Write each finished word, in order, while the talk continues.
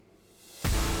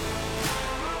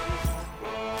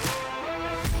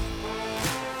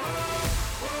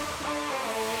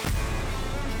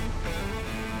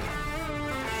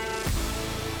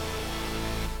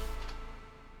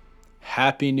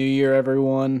Happy New Year,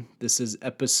 everyone. This is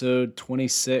episode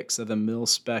 26 of the Mil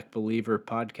Spec Believer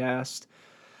podcast.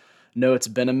 No, it's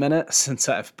been a minute since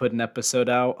I've put an episode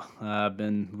out. I've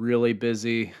been really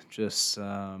busy, just,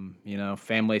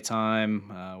 family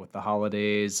time with the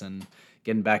holidays and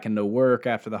getting back into work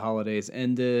after the holidays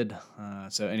ended.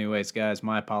 Anyways, guys,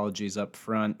 my apologies up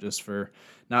front just for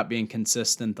not being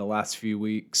consistent the last few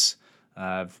weeks.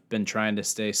 I've been trying to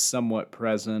stay somewhat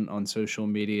present on social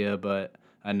media, but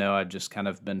I know I've just kind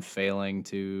of been failing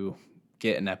to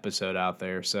get an episode out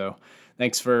there. So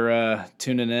thanks for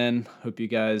tuning in. Hope you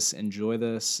guys enjoy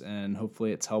this and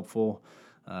hopefully it's helpful.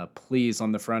 Please,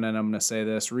 on the front end, I'm going to say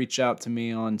this, reach out to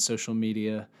me on social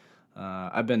media.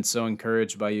 I've been so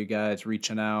encouraged by you guys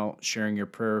reaching out, sharing your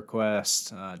prayer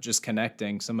requests, just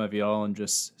connecting some of y'all and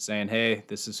just saying, hey,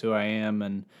 this is who I am.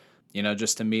 And,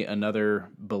 just to meet another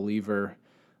believer,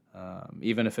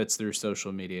 even if it's through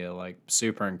social media, like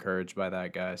super encouraged by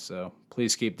that, guys. So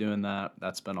please keep doing that.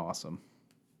 That's been awesome.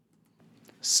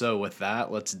 So with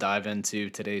that, let's dive into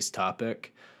today's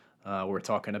topic. We're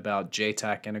talking about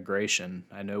JTAC integration.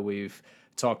 I know we've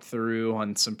talked through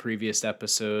on some previous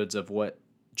episodes of what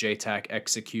JTAC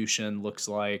execution looks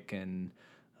like and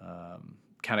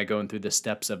kind of going through the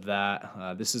steps of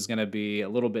that. This is going to be a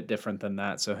little bit different than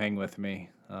that, so hang with me.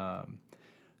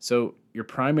 So your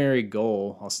primary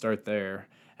goal, I'll start there,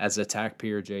 as a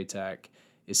TACP or JTAC,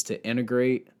 is to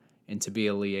integrate and to be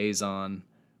a liaison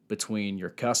between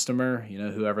your customer,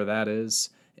 whoever that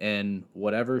is, and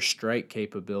whatever strike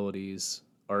capabilities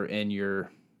are in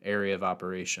your area of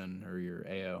operation or your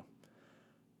AO.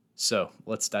 So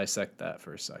let's dissect that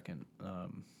for a second.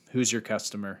 Who's your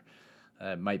customer?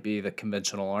 It might be the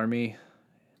conventional army,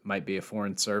 might be a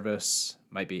foreign service,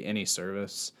 might be any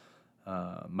service,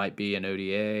 might be an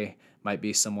ODA, might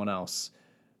be someone else.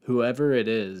 Whoever it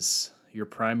is, your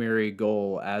primary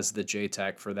goal as the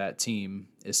JTAC for that team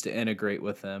is to integrate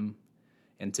with them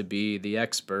and to be the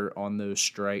expert on those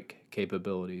strike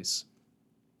capabilities.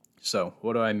 So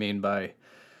what do I mean by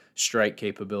strike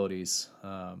capabilities?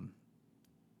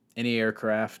 Any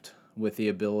aircraft with the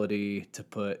ability to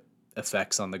put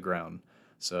effects on the ground.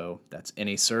 So that's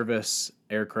any service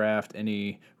aircraft,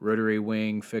 any rotary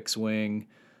wing, fixed wing,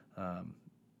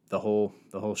 the whole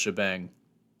shebang.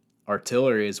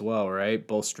 Artillery as well, right?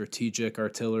 Both strategic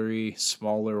artillery,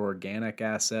 smaller organic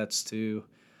assets too.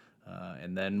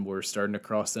 And then we're starting to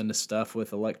cross into stuff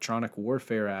with electronic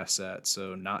warfare assets.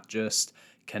 So not just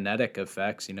kinetic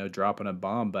effects, dropping a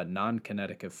bomb, but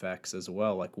non-kinetic effects as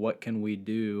well. Like what can we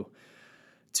do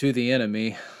to the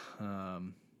enemy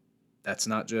that's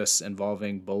not just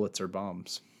involving bullets or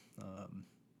bombs?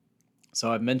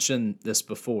 So I've mentioned this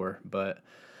before, but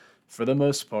for the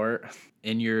most part,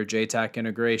 in your JTAC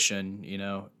integration,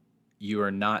 you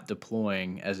are not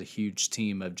deploying as a huge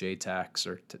team of JTACs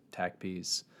or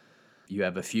TACPs. You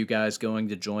have a few guys going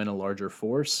to join a larger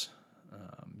force.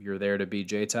 You're there to be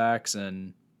JTACs,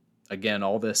 and again,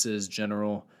 all this is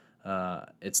general.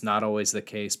 It's not always the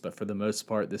case, but for the most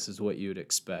part, this is what you would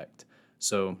expect.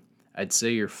 So I'd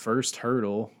say your first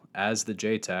hurdle as the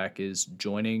JTAC is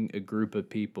joining a group of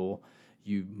people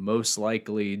you most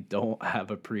likely don't have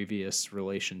a previous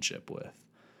relationship with.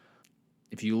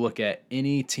 If you look at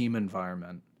any team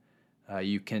environment,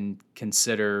 you can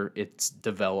consider its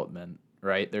development,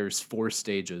 right? There's 4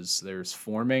 stages. There's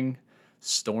forming,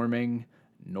 storming,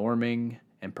 norming,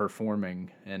 and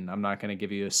performing. And I'm not going to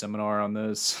give you a seminar on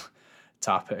those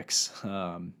topics,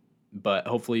 but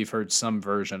hopefully you've heard some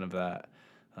version of that.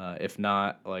 If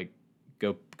not, like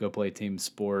go play team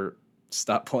sport,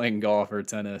 stop playing golf or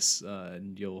tennis,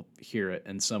 and you'll hear it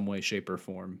in some way, shape, or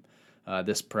form.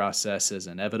 This process is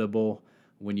inevitable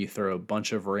when you throw a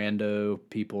bunch of rando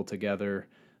people together.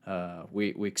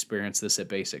 We experience this at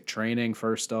basic training,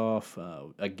 first off,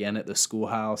 again at the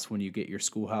schoolhouse when you get your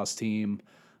schoolhouse team,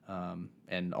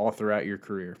 and all throughout your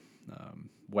career.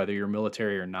 Whether you're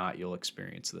military or not, you'll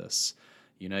experience this.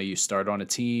 You start on a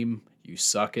team, you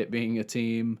suck at being a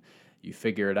team, you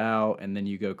figure it out, and then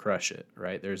you go crush it,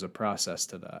 right? There's a process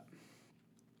to that.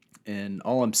 And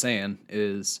all I'm saying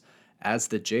is, as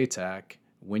the JTAC,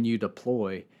 when you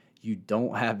deploy, you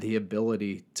don't have the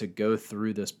ability to go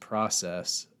through this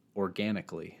process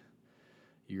organically.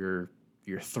 You're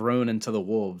thrown into the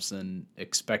wolves and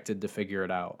expected to figure it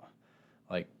out.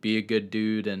 Like, be a good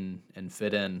dude and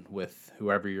fit in with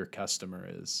whoever your customer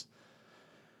is.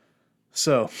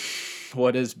 So,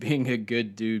 what does being a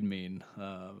good dude mean?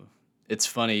 It's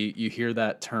funny, you hear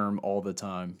that term all the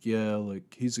time. Yeah,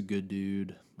 like, he's a good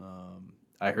dude.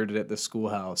 I heard it at the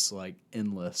schoolhouse, like,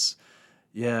 endless.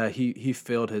 Yeah, he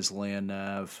failed his land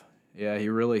nav. Yeah, he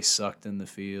really sucked in the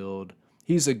field.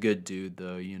 He's a good dude,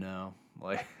 though.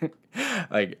 Like,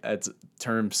 like it's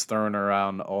terms thrown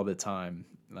around all the time.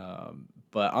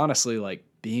 But honestly, like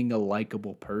being a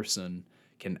likable person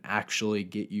can actually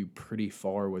get you pretty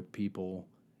far with people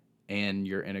and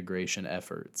your integration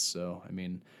efforts. So, I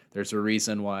mean, there's a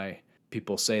reason why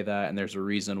people say that, and there's a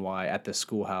reason why at the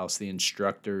schoolhouse, the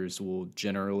instructors will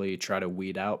generally try to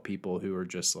weed out people who are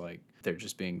just like, they're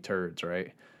just being turds,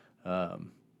 right?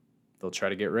 Um, they'll try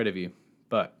to get rid of you.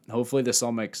 But hopefully, this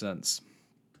all makes sense.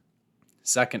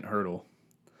 Second hurdle,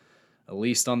 at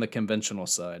least on the conventional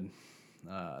side,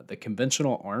 the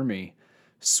conventional army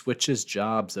switches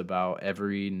jobs about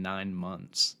every 9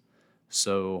 months.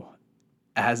 So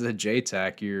as a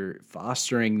JTAC, you're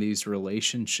fostering these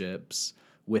relationships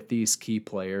with these key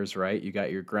players, right? You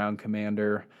got your ground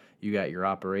commander, you got your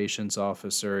operations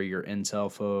officer, your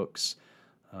intel folks,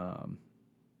 um,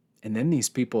 and then these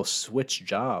people switch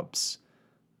jobs.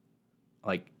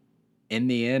 Like in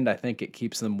the end, I think it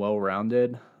keeps them well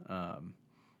rounded. Um,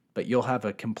 but you'll have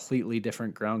a completely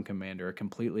different ground commander, a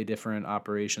completely different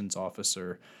operations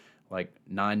officer, like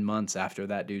 9 months after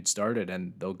that dude started,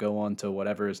 and they'll go on to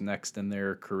whatever is next in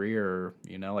their career,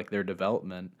 like their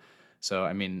development. So,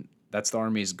 I mean, that's the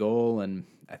Army's goal, and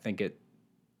I think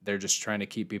they're just trying to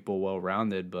keep people well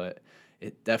rounded, but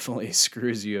it definitely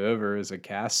screws you over as a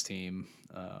cast team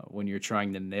when you're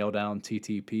trying to nail down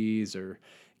TTPs or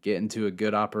get into a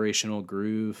good operational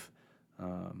groove.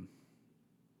 Um,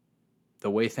 the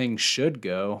way things should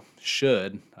go,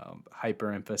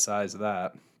 hyper emphasize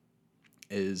that,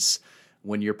 is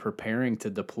when you're preparing to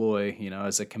deploy,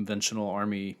 as a conventional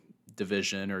Army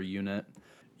division or unit,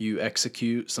 you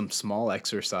execute some small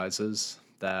exercises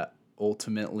that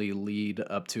ultimately lead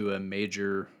up to a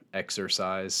major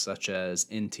exercise such as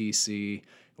NTC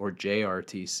or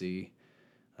JRTC.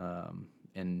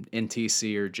 And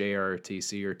NTC or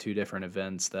JRTC are two different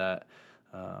events that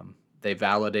they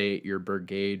validate your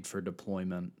brigade for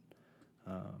deployment.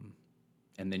 Um,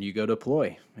 and then you go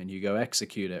deploy and you go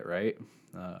execute it, right?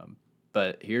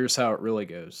 But here's how it really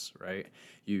goes, right?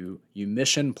 You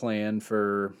mission plan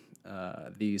for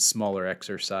these smaller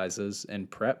exercises and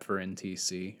prep for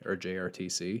NTC or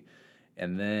JRTC,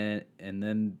 and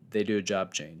then they do a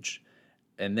job change,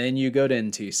 and then you go to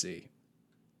NTC,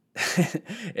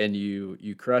 and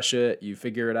you crush it, you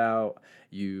figure it out,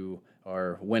 you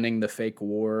are winning the fake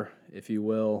war, if you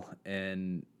will,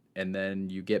 and then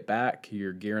you get back,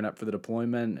 you're gearing up for the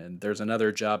deployment, and there's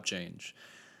another job change.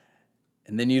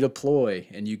 And then you deploy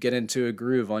and you get into a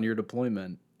groove on your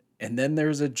deployment. And then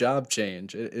there's a job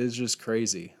change. It is just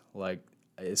crazy. Like,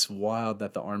 it's wild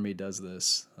that the Army does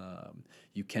this.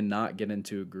 You cannot get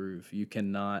into a groove. You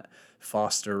cannot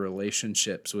foster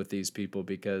relationships with these people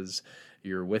because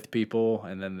you're with people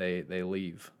and then they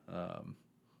leave.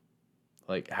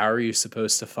 Like, how are you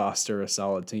supposed to foster a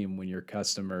solid team when your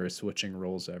customer is switching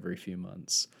roles every few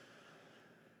months?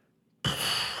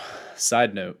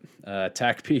 Side note,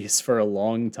 TACPs for a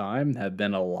long time have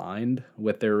been aligned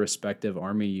with their respective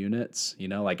Army units.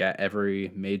 Like at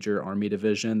every major Army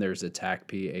division, there's a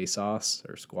TACP ASOS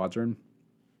or squadron.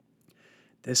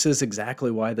 This is exactly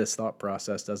why this thought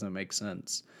process doesn't make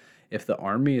sense. If the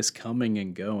Army is coming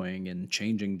and going and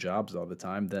changing jobs all the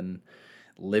time, then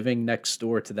living next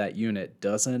door to that unit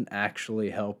doesn't actually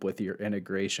help with your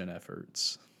integration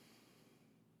efforts.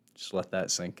 Just let that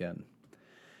sink in.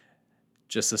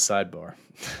 Just a sidebar.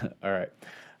 All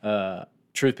right.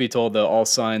 Truth be told, though, all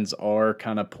signs are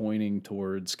kind of pointing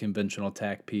towards conventional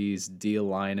TACPs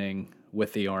de-aligning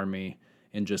with the Army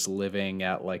and just living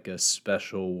at like a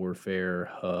special warfare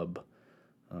hub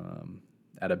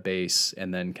at a base,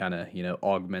 and then kind of,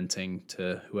 augmenting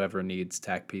to whoever needs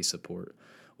TACP support.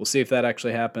 We'll see if that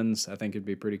actually happens. I think it'd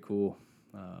be pretty cool.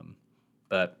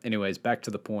 But anyways, back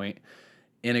to the point.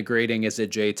 Integrating as a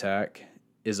JTAC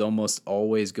is almost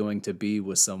always going to be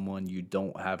with someone you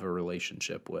don't have a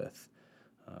relationship with.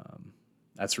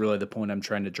 That's really the point I'm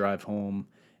trying to drive home,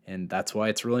 and that's why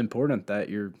it's really important that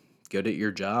you're good at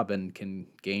your job and can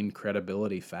gain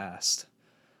credibility fast.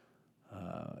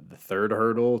 The third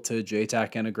hurdle to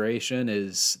JTAC integration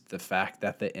is the fact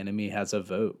that the enemy has a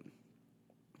vote.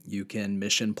 You can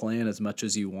mission plan as much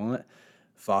as you want,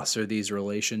 foster these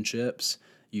relationships.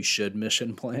 You should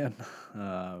mission plan.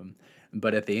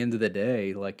 But at the end of the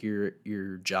day, like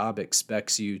your job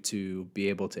expects you to be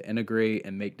able to integrate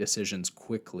and make decisions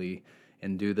quickly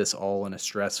and do this all in a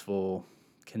stressful,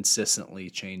 consistently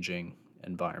changing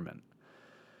environment.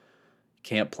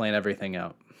 Can't plan everything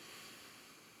out.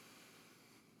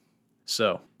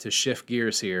 So, to shift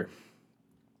gears here,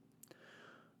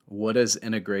 what does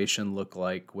integration look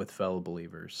like with fellow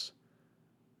believers?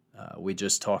 We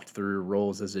just talked through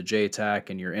roles as a JTAC,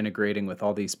 and you're integrating with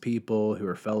all these people who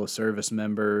are fellow service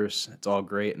members. It's all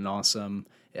great and awesome.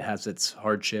 It has its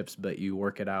hardships, but you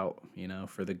work it out,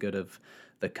 for the good of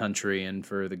the country and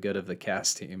for the good of the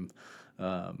cast team.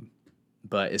 Um,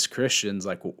 but as Christians,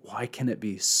 like, why can it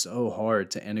be so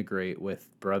hard to integrate with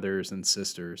brothers and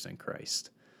sisters in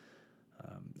Christ?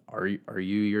 Are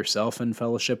you yourself in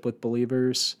fellowship with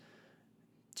believers?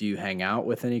 Do you hang out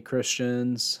with any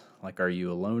Christians? Like, are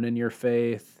you alone in your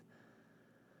faith?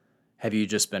 Have you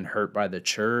just been hurt by the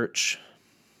church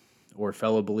or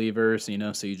fellow believers,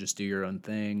 so you just do your own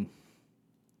thing?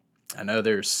 I know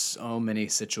there's so many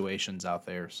situations out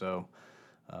there, so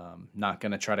not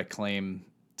going to try to claim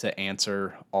to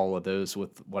answer all of those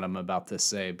with what I'm about to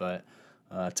say, but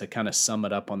to kind of sum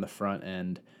it up on the front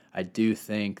end, I do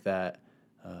think that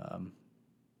um,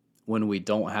 when we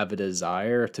don't have a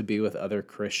desire to be with other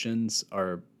Christians,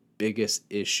 our biggest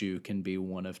issue can be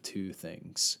one of two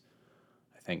things.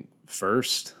 I think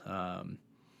first,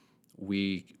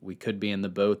 we could be in the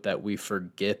boat that we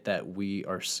forget that we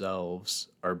ourselves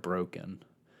are broken.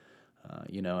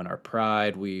 In our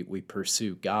pride, we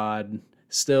pursue God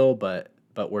still, but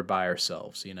we're by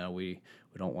ourselves. We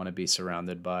don't want to be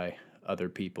surrounded by other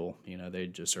people. They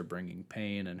just are bringing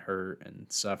pain and hurt and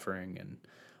suffering, and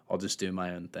I'll just do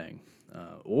my own thing.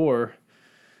 Or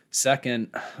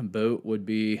second boat would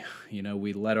be,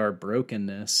 we let our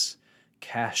brokenness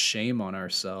cast shame on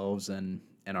ourselves, and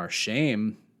our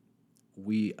shame,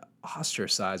 we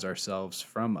ostracize ourselves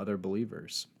from other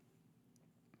believers.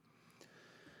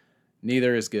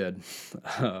 Neither is good.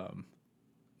 Um,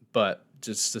 but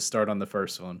just to start on the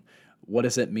first one, what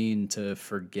does it mean to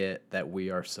forget that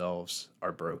we ourselves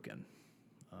are broken?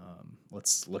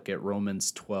 Let's look at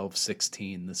Romans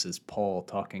 12:16. This is Paul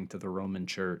talking to the Roman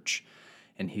church,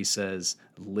 and he says,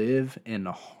 "Live in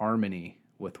harmony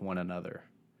with one another.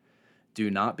 Do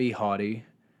not be haughty,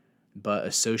 but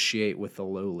associate with the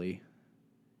lowly.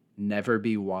 Never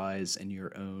be wise in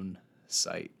your own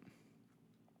sight."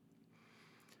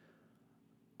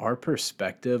 Our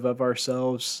perspective of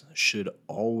ourselves should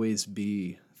always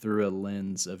be through a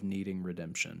lens of needing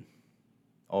redemption.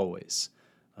 Always.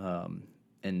 Um,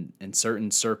 in certain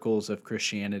circles of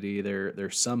Christianity,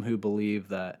 there's some who believe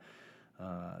that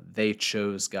they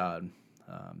chose God,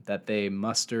 that they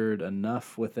mustered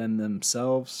enough within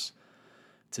themselves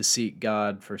to seek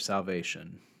God for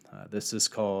salvation. This is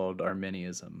called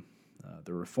Arminianism.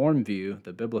 The Reformed view,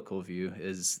 the biblical view,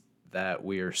 is that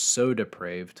we are so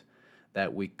depraved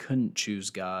that we couldn't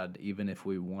choose God even if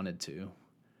we wanted to.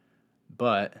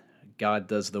 But God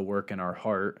does the work in our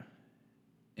heart,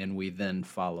 and we then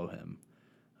follow him.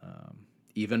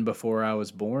 Even before I was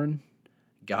born,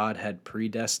 God had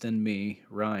predestined me,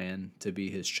 Ryan, to be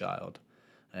his child.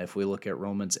 If we look at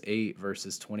Romans 8,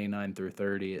 verses 29 through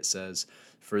 30, it says,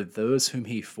 "For those whom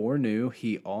he foreknew,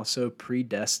 he also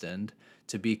predestined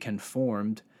to be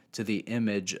conformed to the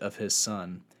image of his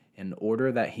Son, in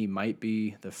order that he might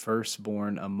be the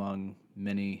firstborn among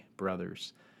many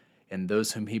brothers. And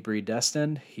those whom he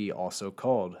predestined, he also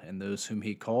called. And those whom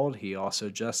he called, he also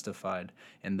justified.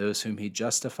 And those whom he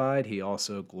justified, he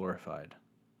also glorified."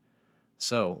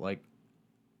 So, like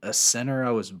a sinner,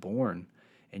 I was born,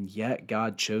 and yet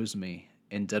God chose me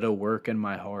and did a work in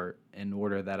my heart in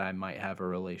order that I might have a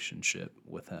relationship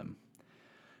with him.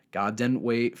 God didn't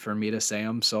wait for me to say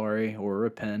I'm sorry or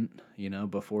repent,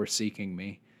 before seeking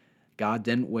me. God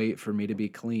didn't wait for me to be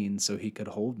clean so he could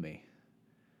hold me.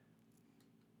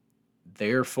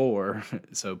 Therefore,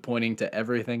 so pointing to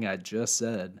everything I just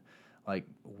said, like,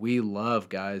 we love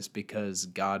guys because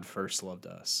God first loved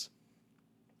us.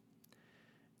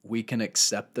 We can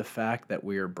accept the fact that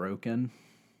we are broken.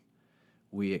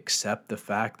 We accept the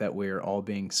fact that we are all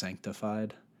being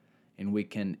sanctified, and we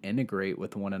can integrate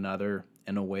with one another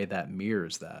in a way that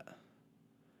mirrors that.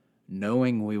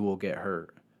 Knowing we will get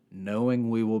hurt, knowing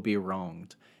we will be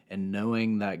wronged, and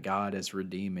knowing that God is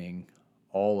redeeming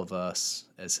all of us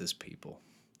as his people.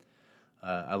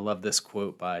 I love this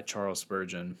quote by Charles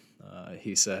Spurgeon.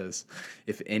 He says,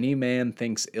 "If any man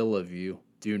thinks ill of you,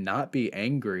 do not be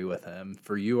angry with him,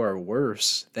 for you are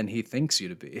worse than he thinks you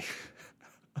to be."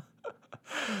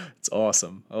 It's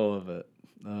awesome. I love it.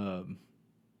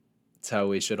 It's how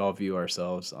we should all view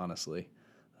ourselves, honestly.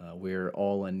 We're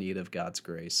all in need of God's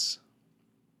grace.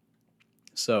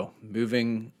 So,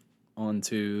 moving on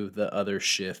to the other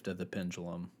shift of the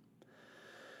pendulum.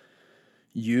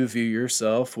 You view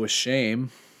yourself with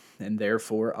shame and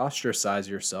therefore ostracize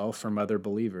yourself from other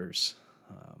believers.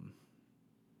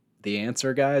 The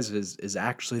answer, guys, is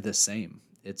actually the same.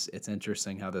 It's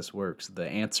interesting how this works. The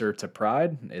answer to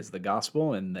pride is the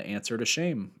gospel, and the answer to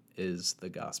shame is the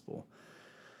gospel.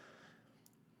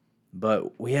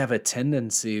 But we have a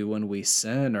tendency when we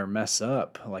sin or mess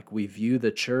up, like we view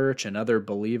the church and other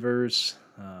believers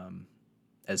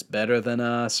as better than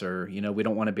us, or, we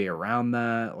don't want to be around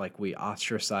that. Like we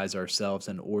ostracize ourselves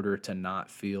in order to not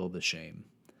feel the shame.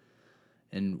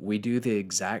 And we do the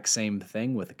exact same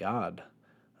thing with God.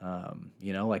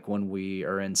 Like when we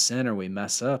are in sin or we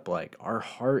mess up, like our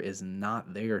heart is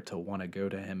not there to want to go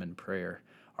to Him in prayer.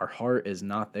 Our heart is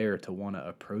not there to want to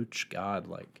approach God.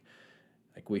 Like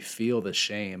we feel the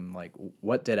shame. Like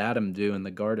what did Adam do in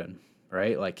the garden,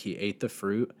 right? Like he ate the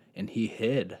fruit and he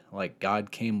hid. Like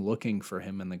God came looking for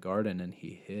him in the garden and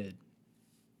he hid.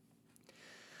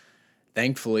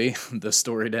 Thankfully, the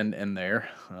story didn't end there.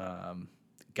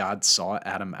 God sought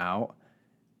Adam out,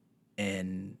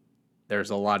 and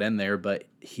there's a lot in there, but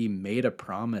he made a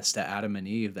promise to Adam and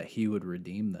Eve that he would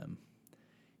redeem them.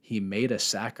 He made a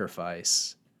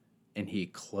sacrifice and he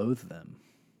clothed them,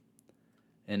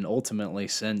 and ultimately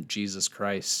sent Jesus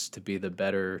Christ to be the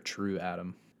better, true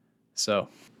Adam. So,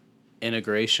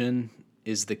 integration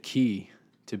is the key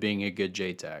to being a good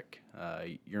JTAC.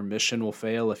 Your mission will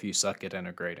fail if you suck at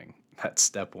integrating. That's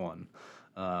step one.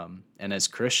 And as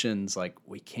Christians, like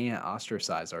we can't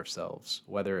ostracize ourselves,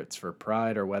 whether it's for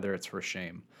pride or whether it's for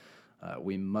shame.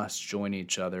 We must join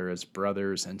each other as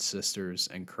brothers and sisters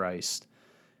in Christ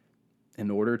in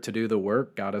order to do the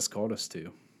work God has called us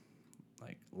to.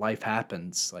 Like life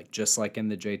happens, like just like in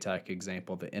the JTAC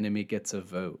example, the enemy gets a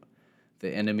vote. The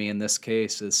enemy in this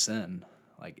case is sin.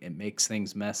 Like it makes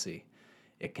things messy.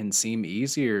 It can seem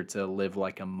easier to live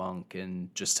like a monk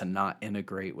and just to not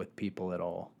integrate with people at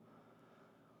all.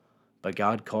 But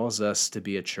God calls us to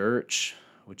be a church,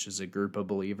 which is a group of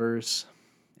believers,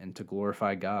 and to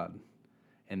glorify God.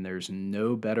 And there's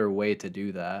no better way to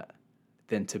do that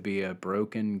than to be a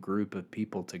broken group of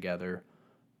people together,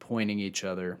 pointing each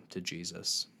other to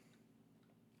Jesus.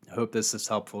 I hope this is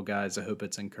helpful, guys. I hope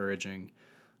it's encouraging.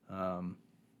 Um,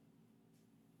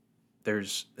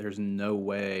 there's no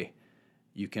way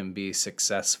you can be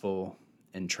successful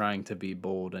in trying to be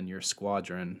bold in your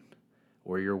squadron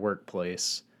or your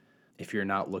workplace if you're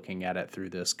not looking at it through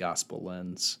this gospel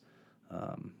lens.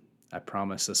 I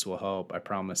promise this will help. I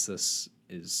promise this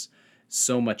is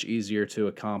so much easier to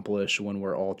accomplish when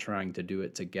we're all trying to do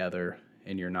it together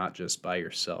and you're not just by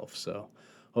yourself. So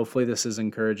hopefully this is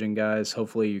encouraging, guys.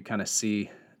 Hopefully you kind of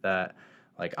see that,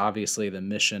 like, obviously the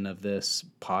mission of this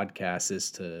podcast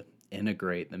is to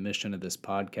integrate. The mission of this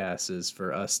podcast is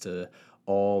for us to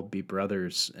all be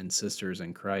brothers and sisters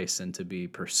in Christ and to be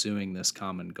pursuing this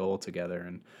common goal together.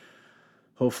 And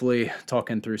hopefully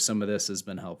talking through some of this has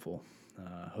been helpful.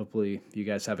 Hopefully you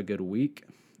guys have a good week,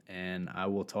 and I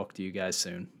will talk to you guys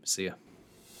soon. See ya.